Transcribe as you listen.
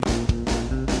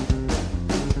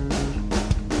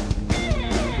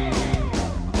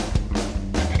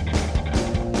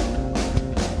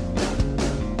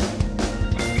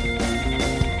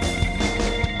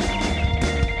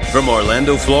From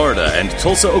Orlando, Florida and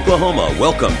Tulsa, Oklahoma,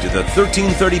 welcome to the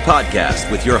 1330 Podcast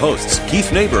with your hosts,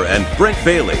 Keith Neighbor and Brent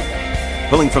Bailey.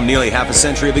 Pulling from nearly half a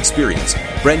century of experience,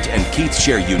 Brent and Keith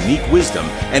share unique wisdom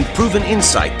and proven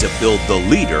insight to build the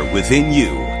leader within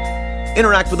you.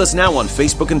 Interact with us now on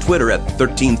Facebook and Twitter at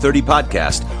 1330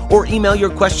 Podcast or email your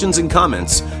questions and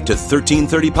comments to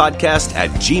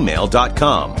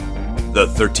 1330podcast@gmail.com. The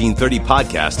 1330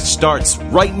 Podcast starts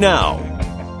right now.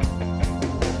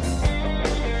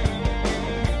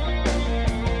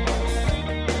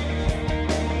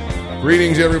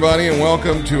 Greetings, everybody, and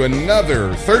welcome to another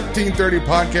 1330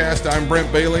 Podcast. I'm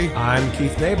Brent Bailey. I'm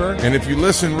Keith Neighbor. And if you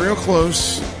listen real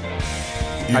close,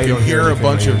 you can hear a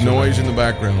bunch of noise in the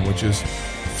background, which is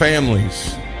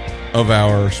families of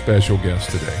our special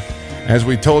guest today. As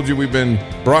we told you, we've been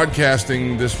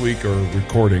broadcasting this week, or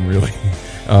recording really,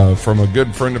 from a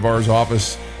good friend of ours'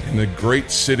 office in the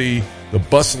great city, the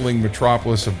bustling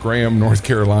metropolis of Graham, North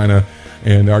Carolina,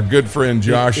 and our good friend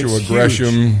Joshua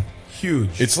Gresham.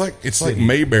 Huge. It's like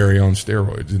Mayberry on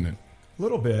steroids, isn't it? A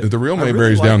little bit. The real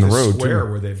Mayberry's down the road square too,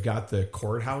 where they've got the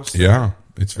courthouse. Yeah,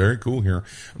 it's very cool here.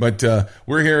 But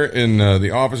we're here in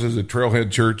the offices at Trailhead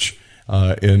Church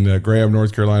in Graham,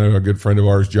 North Carolina. A good friend of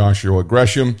ours, Joshua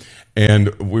Gresham,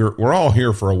 and we're all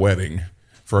here for a wedding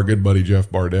for our good buddy Jeff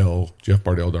Bardell,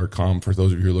 jeffbardell.com. For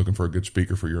those of you who are looking for a good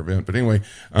speaker for your event. But anyway,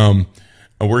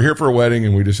 we're here for a wedding,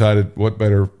 and we decided what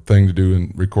better thing to do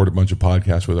than record a bunch of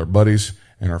podcasts with our buddies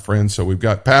and our friends. So we've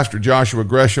got Pastor Joshua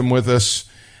Gresham with us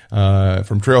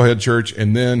from Trailhead Church,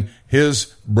 and then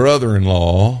his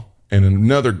brother-in-law and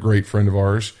another great friend of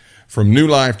ours from New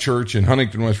Life Church in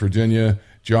Huntington, West Virginia,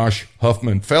 Josh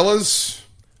Huffman. Fellas,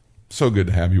 so good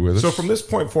to have you with us. So from this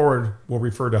point forward, we'll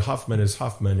refer to Huffman as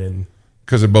Huffman, and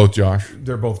because they're both Josh.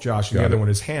 They're both Josh, and the other one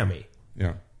is Hammy.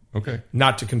 Yeah. Okay.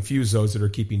 Not to confuse those that are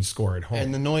keeping score at home.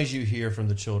 And the noise you hear from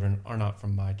the children are not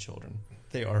from my children.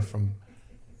 They are from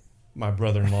my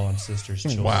brother-in-law and sister's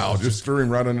children. Wow, just threw him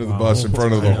right under the bus in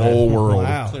front of the whole world.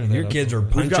 Wow, your kids are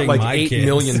punching We've got like my 8 kids.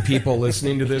 million people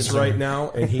listening to this right now,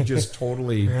 and he just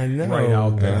totally right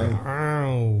out there.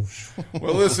 Well,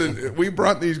 listen, we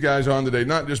brought these guys on today,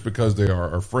 not just because they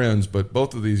are our friends, but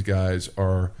both of these guys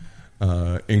are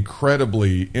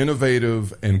incredibly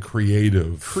innovative and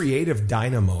creative. Creative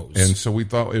dynamos. And so we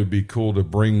thought it would be cool to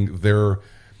bring their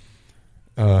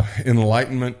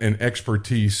enlightenment and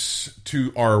expertise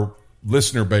to our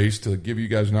listener base, to give you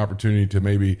guys an opportunity to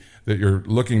maybe that you're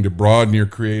looking to broaden your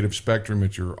creative spectrum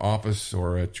at your office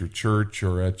or at your church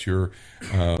or at your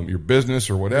business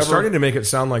or whatever. You're starting to make it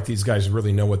sound like these guys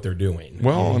really know what they're doing.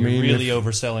 Well, I mean, really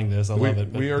overselling this. I love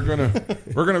it.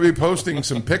 We're gonna be posting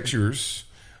some pictures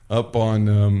up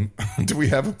on. Do we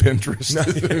have a Pinterest?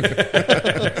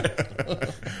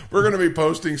 We're going to be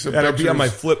posting some That'll pictures. be on my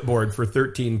Flipboard for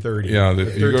 1330. Yeah, the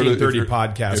 1330 if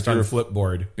Podcast on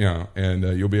Flipboard. Yeah, and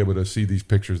you'll be able to see these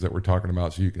pictures that we're talking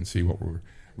about, so you can see what we're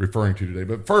referring to today.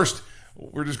 But first,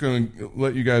 we're just going to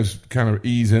let you guys kind of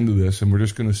ease into this, and we're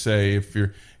just going to say if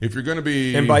you're going to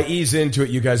be, and by ease into it,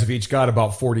 you guys have each got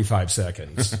about 45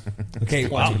 seconds. Okay,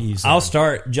 I'll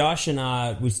start. Josh and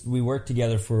I, we worked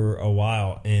together for a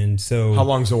while, and so how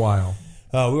long's a while?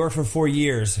 We worked for 4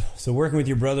 years. So working with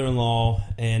your brother-in-law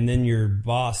and then your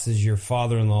boss is your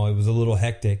father-in-law, it was a little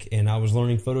hectic. And I was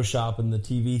learning Photoshop and the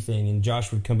TV thing. And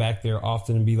Josh would come back there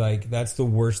often and be like, that's the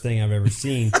worst thing I've ever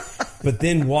seen. But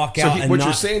then walk out and what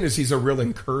you're saying is he's a real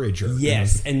encourager.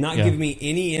 Yes, and not give me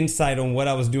any insight on what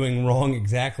I was doing wrong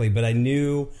exactly. But I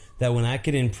knew that when I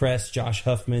could impress Josh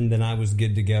Huffman, then I was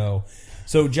good to go.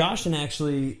 So Josh and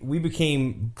actually, we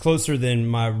became closer than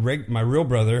my real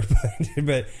brother,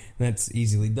 but that's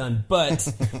easily done. But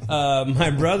my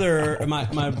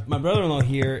brother-in-law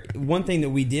here, one thing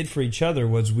that we did for each other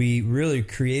was we really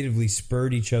creatively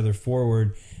spurred each other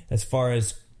forward as far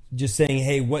as just saying,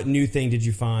 hey, what new thing did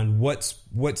you find? What's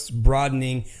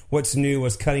broadening? What's new?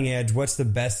 What's cutting edge? What's the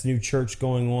best new church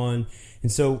going on?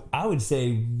 And so I would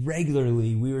say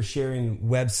regularly we were sharing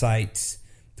websites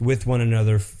with one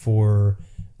another for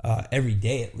every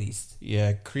day at least.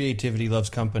 Yeah, creativity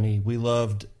loves company. We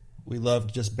loved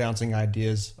just bouncing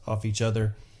ideas off each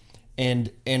other. And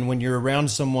when you're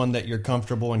around someone that you're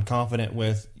comfortable and confident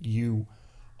with, you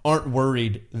aren't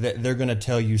worried that they're going to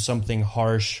tell you something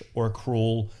harsh or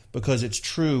cruel because it's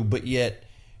true, but yet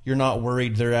you're not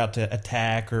worried they're out to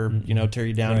attack or, tear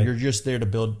you down. Right. You're just there to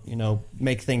build,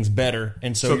 make things better.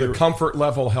 And so the comfort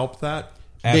level helped that?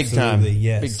 Big time. Absolutely,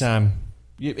 yes. Big time.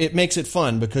 It makes it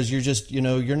fun because you're just,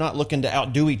 you're not looking to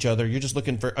outdo each other. You're just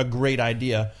looking for a great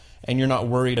idea, and you're not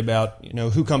worried about,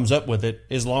 who comes up with it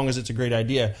as long as it's a great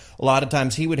idea. A lot of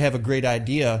times he would have a great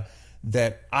idea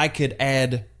that I could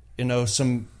add,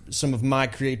 some some of my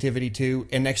creativity too.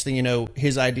 And next thing you know,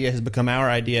 his idea has become our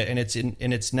idea, and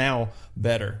it's now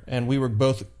better. And we were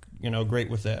both, great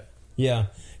with that. Yeah,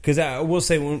 because I will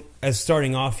say, as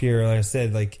starting off here, like I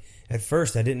said, like at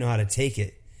first I didn't know how to take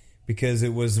it because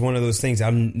it was one of those things.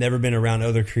 I've never been around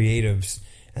other creatives,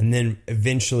 and then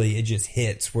eventually it just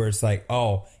hits where it's like,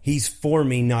 oh, he's for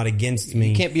me, not against me.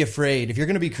 You can't be afraid. If you're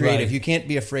going to be creative, Right. you can't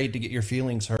be afraid to get your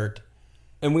feelings hurt.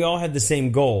 And we all had the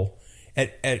same goal.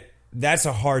 That's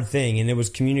a hard thing, and it was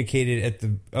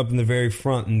communicated up in the very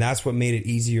front, and that's what made it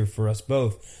easier for us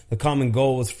both. The common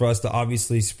goal was for us to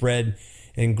obviously spread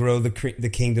and grow the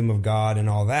kingdom of God and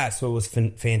all that. So it was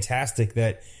fantastic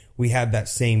that we had that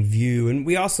same view, and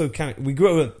we also we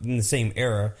grew up in the same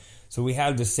era, so we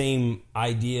had the same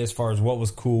idea as far as what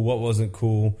was cool, what wasn't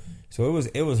cool. So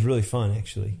it was really fun,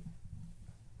 actually.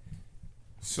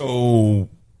 So,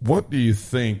 what do you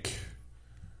think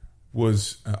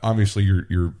was obviously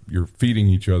you're feeding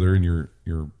each other and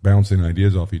you're bouncing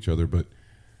ideas off each other, but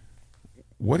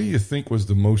what do you think was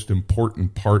the most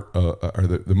important part, or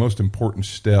the most important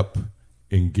step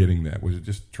in getting that? Was it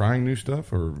just trying new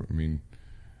stuff, or I mean,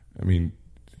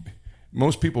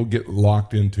 most people get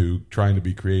locked into trying to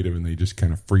be creative and they just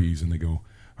kind of freeze and they go,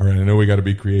 all right, I know we got to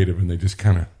be creative, and they just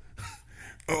kind of,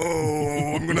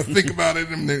 oh, I'm going to think about it,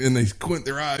 and they squint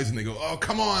their eyes and they go, oh,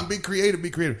 come on, be creative, be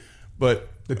creative. But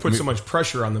They put so much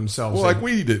pressure on themselves. well, like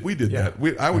we did Yeah.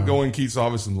 that. I would go in Keith's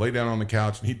office and lay down on the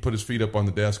couch, and he'd put his feet up on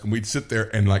the desk, and we'd sit there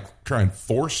and like try and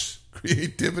force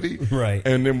creativity. Right.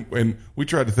 And we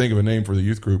tried to think of a name for the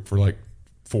youth group for like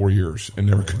 4 years and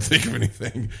never could think of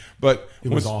anything. But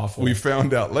It was awful. We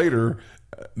found out later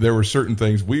there were certain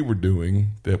things we were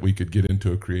doing that we could get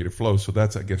into a creative flow. So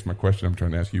that's, I guess, my question I'm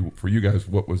trying to ask you. For you guys,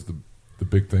 what was the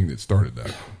big thing that started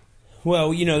that?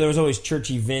 Well, there was always church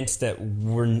events that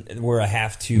were a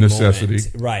have-to Necessity.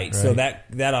 moment. Right. So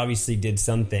that obviously did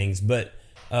some things. But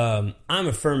I'm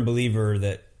a firm believer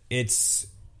that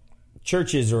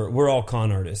we're all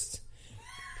con artists.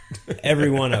 Every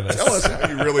one of us. Tell us how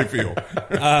you really feel.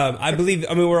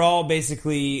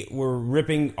 we're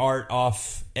ripping art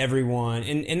off everyone.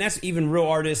 And that's even real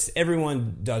artists.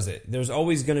 Everyone does it. There's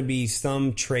always going to be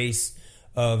some trace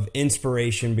of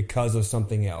inspiration because of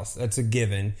something else. That's a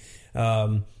given.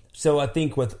 So I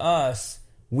think with us,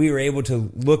 we were able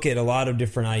to look at a lot of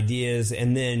different ideas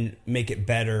and then make it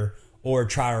better or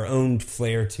try our own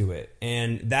flair to it.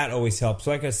 And that always helps.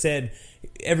 So like I said,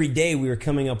 every day we were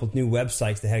coming up with new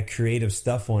websites that had creative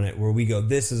stuff on it where we go,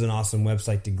 this is an awesome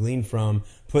website to glean from,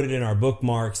 put it in our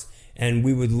bookmarks, and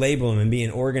we would label them and being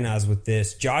organized with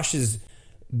this. Josh's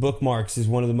bookmarks is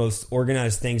one of the most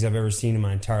organized things I've ever seen in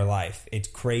my entire life. It's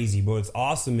crazy, but what's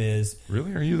awesome is...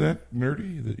 Really? Are you that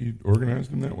nerdy that you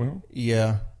organized them that well?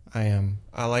 Yeah, I am.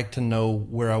 I like to know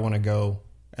where I want to go,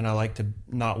 and I like to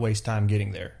not waste time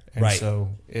getting there. And Right.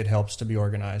 so it helps to be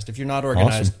organized. If you're not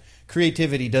organized, Awesome.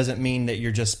 Creativity doesn't mean that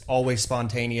you're just always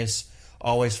spontaneous,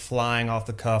 always flying off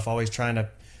the cuff, always trying to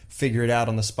figure it out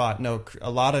on the spot. No, a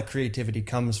lot of creativity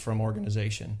comes from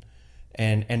organization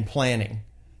and planning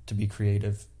to be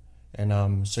creative.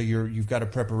 And so you've got a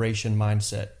preparation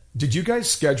mindset. Did you guys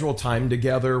schedule time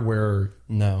together where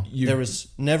No, there was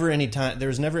never any time. There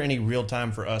was never any real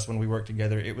time for us when we worked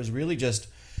together. It was really just,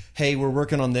 hey, we're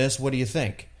working on this. What do you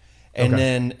think? And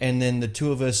Okay. then the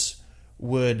two of us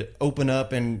would open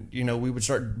up, and we would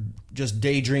start just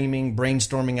daydreaming,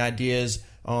 brainstorming ideas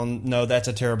on, no, that's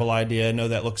a terrible idea. No,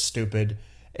 that looks stupid.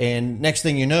 And next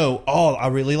thing you know, oh, I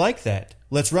really like that.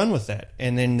 Let's run with that.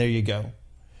 And then there you go.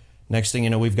 Next thing you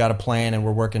know, we've got a plan and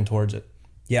we're working towards it.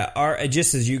 Yeah,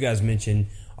 just as you guys mentioned,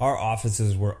 our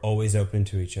offices were always open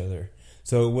to each other.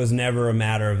 So it was never a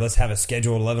matter of let's have a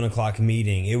scheduled 11 o'clock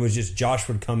meeting. It was just Josh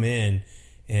would come in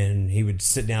and he would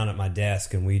sit down at my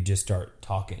desk and we'd just start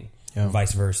talking, and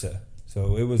vice versa.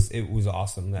 So it was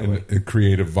awesome that way. And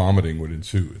creative vomiting would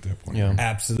ensue at that point. Yeah.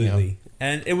 Absolutely.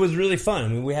 And it was really fun. I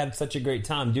mean, we had such a great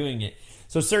time doing it.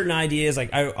 So certain ideas,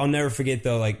 like I'll never forget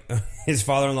though, like his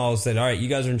father-in-law said, all right, you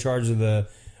guys are in charge of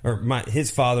my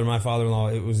father-in-law,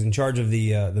 it was in charge of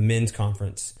the men's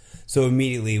conference. So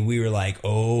immediately we were like,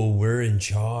 oh, we're in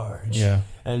charge. Yeah.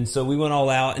 And so we went all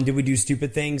out. And did we do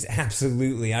stupid things?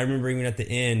 Absolutely. I remember even at the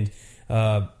end,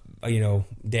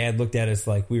 Dad looked at us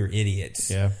like we were idiots.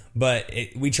 Yeah. But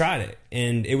we tried it.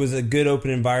 And it was a good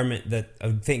open environment that,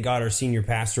 thank God, our senior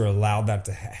pastor allowed that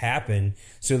to happen.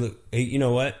 So that, you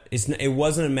know what? It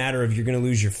wasn't a matter of you're going to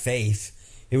lose your faith.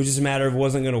 It was just a matter of it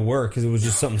wasn't going to work because it was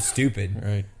just something stupid.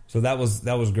 Right. So that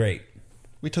was great.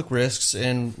 We took risks,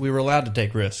 and we were allowed to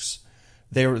take risks.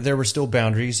 There were still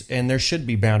boundaries, and there should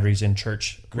be boundaries in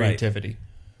church creativity.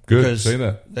 Good. Because Say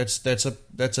that.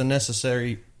 That's a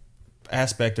necessary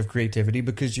aspect of creativity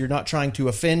because you're not trying to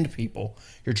offend people.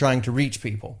 You're trying to reach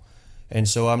people. And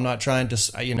so I'm not trying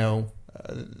to,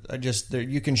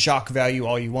 you can shock value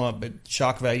all you want, but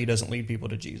shock value doesn't lead people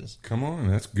to Jesus. Come on,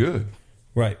 that's good.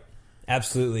 Right.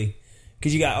 Absolutely.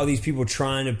 Because you got all these people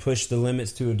trying to push the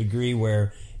limits to a degree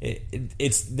where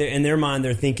it's in their mind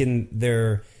they're thinking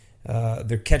they're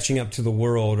catching up to the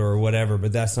world or whatever,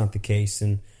 but that's not the case.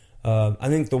 And I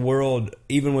think the world,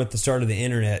 even with the start of the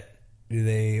internet,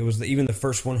 even the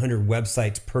first 100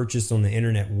 websites purchased on the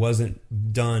internet wasn't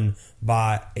done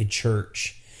by a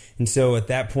church. And so at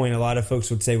that point, a lot of folks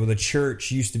would say, well, the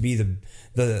church used to be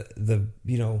the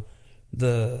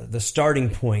starting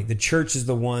point. The church is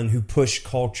the one who pushed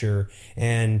culture.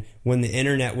 And when the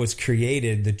internet was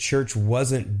created, the church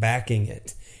wasn't backing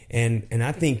it. And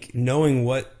I think knowing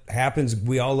what happens,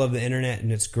 we all love the internet and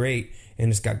it's great and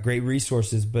it's got great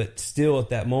resources, but still at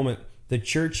that moment, the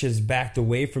church has backed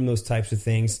away from those types of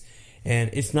things, and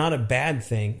it's not a bad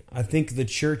thing. I think the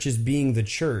church is being the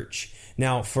church.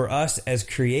 Now, for us as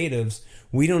creatives,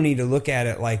 we don't need to look at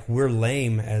it like we're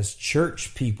lame as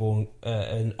church people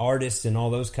and artists and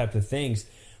all those types of things.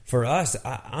 For us,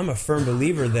 I'm a firm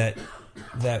believer that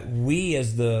we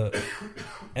as the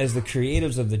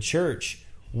creatives of the church,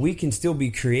 we can still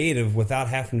be creative without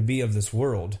having to be of this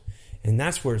world. And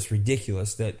that's where it's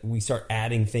ridiculous that we start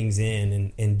adding things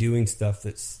in and doing stuff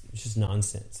that's just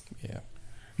nonsense. Yeah.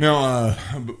 Now,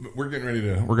 we're going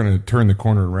to turn the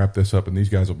corner and wrap this up, and these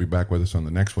guys will be back with us on the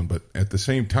next one. But at the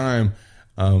same time,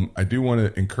 I do want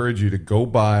to encourage you to go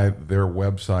by their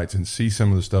websites and see some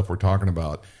of the stuff we're talking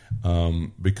about.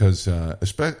 Because,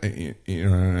 especially,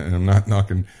 and I'm not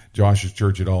knocking Josh's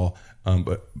church at all,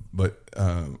 but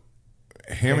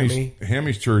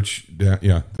Hammy's church, not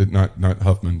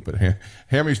Huffman, but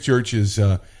Hammy's church is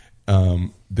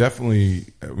definitely.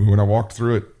 When I walked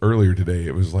through it earlier today,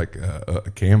 it was like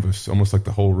a canvas, almost like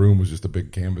the whole room was just a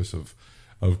big canvas of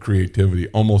creativity,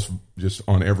 almost just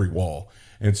on every wall.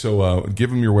 And so, give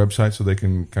them your website so they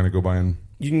can kind of go by and.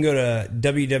 You can go to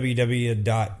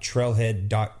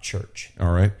www.trailhead.church.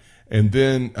 All right. And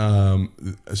then,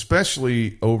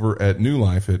 especially over at New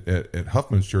Life at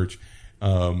Huffman's church.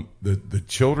 The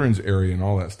children's area and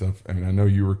all that stuff. I mean, I know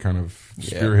you were kind of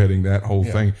spearheading that whole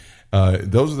thing.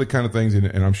 Those are the kind of things,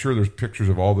 and I'm sure there's pictures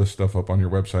of all this stuff up on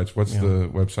your websites. What's the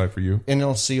website for you?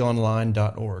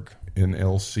 NLConline.org.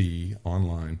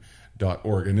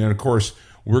 NLConline.org. And then, of course,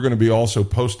 we're going to be also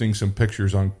posting some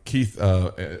pictures on Keith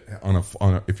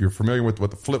if you're familiar with what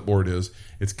the Flipboard is,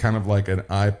 it's kind of like an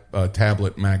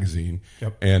tablet magazine.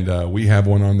 Yep. And we have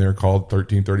one on there called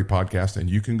 1330 Podcast, and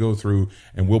you can go through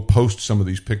and we'll post some of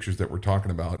these pictures that we're talking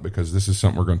about because this is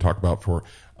something we're going to talk about for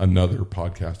another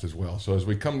podcast as well. So as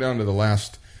we come down to the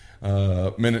last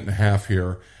minute and a half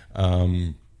here,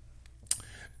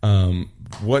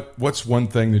 what's one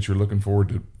thing that you're looking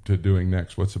forward to doing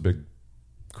next? What's a big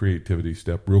creativity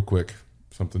step, real quick,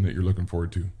 something that you're looking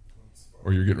forward to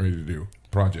or you're getting ready to do,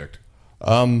 project?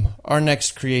 Our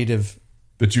next creative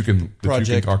that you can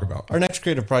talk about. Our next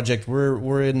creative project,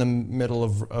 we're in the middle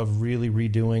of really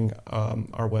redoing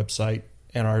our website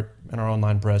and our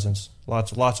online presence.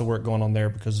 Lots of work going on there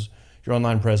because your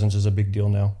online presence is a big deal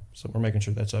now. So we're making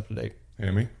sure that's up to date.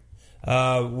 Amy?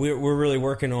 We're really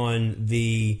working on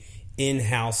the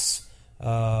in-house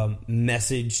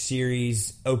message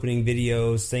series, opening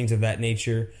videos, things of that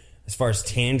nature. As far as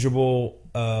tangible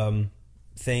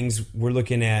things, we're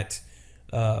looking at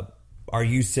our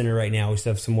youth center right now. We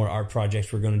still have some more art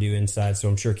projects we're going to do inside, so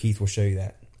I'm sure Keith will show you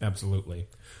that. Absolutely.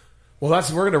 Well,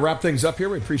 we're going to wrap things up here.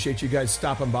 We appreciate you guys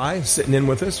stopping by, sitting in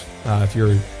with us. If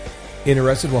you're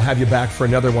interested, we'll have you back for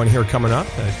another one here coming up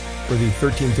for the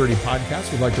 1330 Podcast.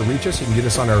 If you'd like to reach us, you can get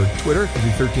us on our Twitter,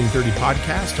 the 1330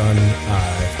 Podcast, on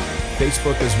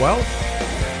Facebook as well.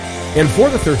 And for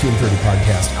the 1330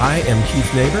 Podcast, I am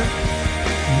Keith Neighbor.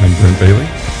 I'm Brent Bailey.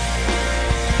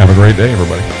 Have a great day,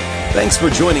 everybody. Thanks for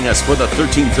joining us for the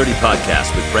 1330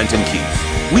 Podcast with Brent and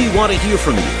Keith. We want to hear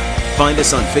from you. Find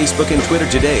us on Facebook and Twitter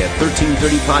today at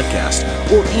 1330 Podcast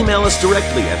or email us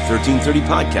directly at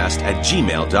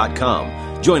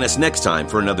 1330podcast@gmail.com. Join us next time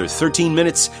for another 13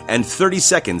 minutes and 30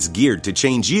 seconds geared to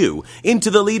change you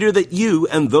into the leader that you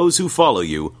and those who follow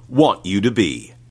you want you to be.